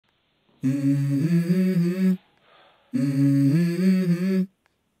Let's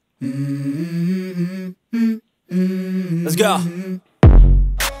go.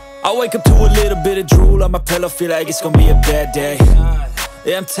 I wake up to a little bit of drool on my pillow, feel like it's gonna be a bad day.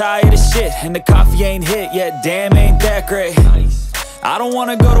 Yeah, I'm tired of shit, and the coffee ain't hit yet, damn, ain't that great. I don't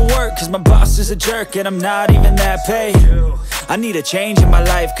wanna go to work, cause my boss is a jerk, and I'm not even that paid. I need a change in my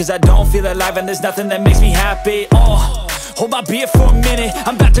life, cause I don't feel alive, and there's nothing that makes me happy. Hold my beer for a minute,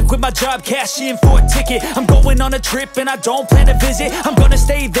 I'm about to quit my job, cash in for a ticket. I'm going on a trip and I don't plan to visit. I'm gonna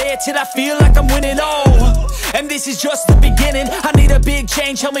stay there till I feel like I'm winning, and this is just the beginning. I need a big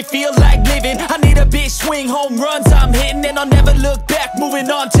change, help me feel like living. I need a big swing, home runs I'm hitting, and I'll never look back,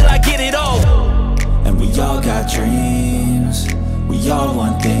 moving on till I get it all. And we all got dreams, we all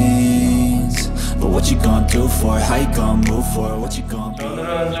want things, but what you gonna do for it? How you gonna move for it? What you gonna be?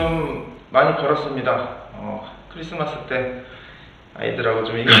 오늘은 좀 많이 걸었습니다. 크리스마스 때 아이들하고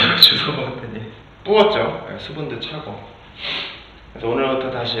좀 이거저거 주워 먹었더니 뿌었죠. 수분도 차고. 그래서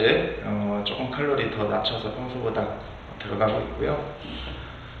오늘부터 다시 조금 칼로리 더 낮춰서 평소보다 들어가고 있고요.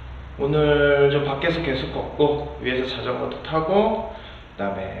 오늘 좀 밖에서 계속 걷고 위에서 자전거도 타고 그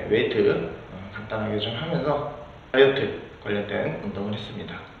다음에 웨이트 간단하게 좀 하면서 다이어트 관련된 운동을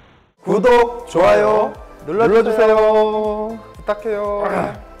했습니다. 구독, 좋아요 눌러주세요.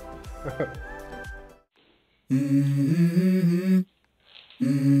 부탁해요.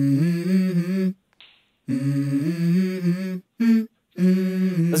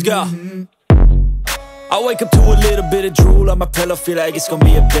 Let's go. I wake up to a little bit of drool on my pillow, feel like it's gonna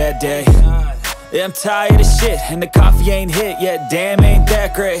be a bad day. Yeah, I'm tired of shit, and the coffee ain't hit yet, damn, ain't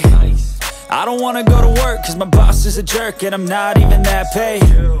that great. I don't wanna go to work, cause my boss is a jerk, and I'm not even that paid.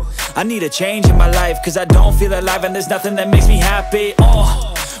 I need a change in my life, cause I don't feel alive, and there's nothing that makes me happy.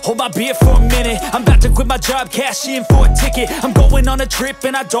 Hold my beer for a minute, I'm about to quit my job, cash in for a ticket. I'm going on a trip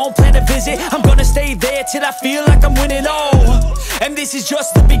and I don't plan to visit. I'm gonna stay there till I feel like I'm winning, and this is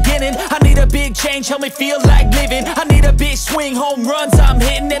just the beginning. I need a big change, help me feel like living. I need a big swing, home runs I'm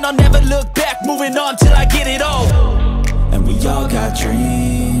hitting, and I'll never look back, moving on till I get it all. And we all got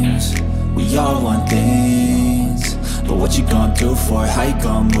dreams, we all want things, but what you gonna do for it? How you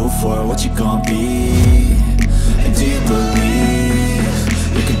gonna move for it? What you gonna be? And do you believe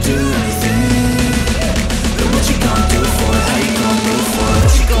you can do anything? But what you gonna do for it? How you gonna move for it?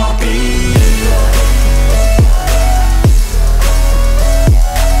 What you gonna be?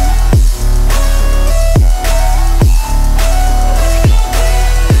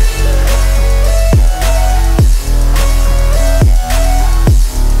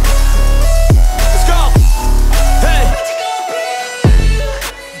 Let's go! Hey!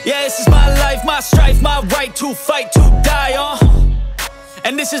 Yeah, this is my life, my strife, my right to fight, to die on.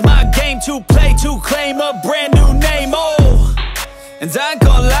 And this is my game to play, to claim a brand new name, and I ain't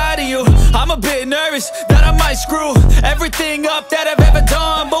gonna lie to you, I'm a bit nervous that I might screw everything up that I've ever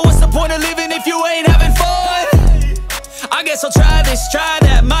done. But what's the point of living if you ain't having fun? I guess I'll try this, try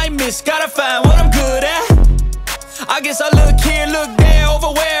that, might miss, gotta find what I'm good at. I guess I look here, look there, over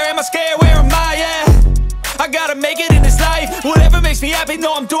where am I scared, where am I at? I gotta make it in this life, whatever makes me happy,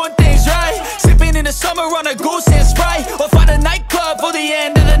 know I'm doing things right. Sipping in the summer on a goose and Sprite, or find a nightclub for the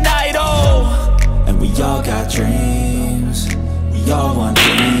end of the night, And we all got dreams, we all want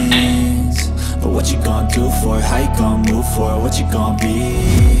things, but what you gonna do for it? How you gonna move for it? What you gonna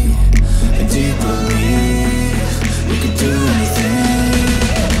be? And do you believe you can do anything?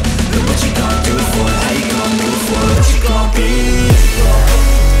 But what you gonna do for it? How you gonna move for it? What you gonna be?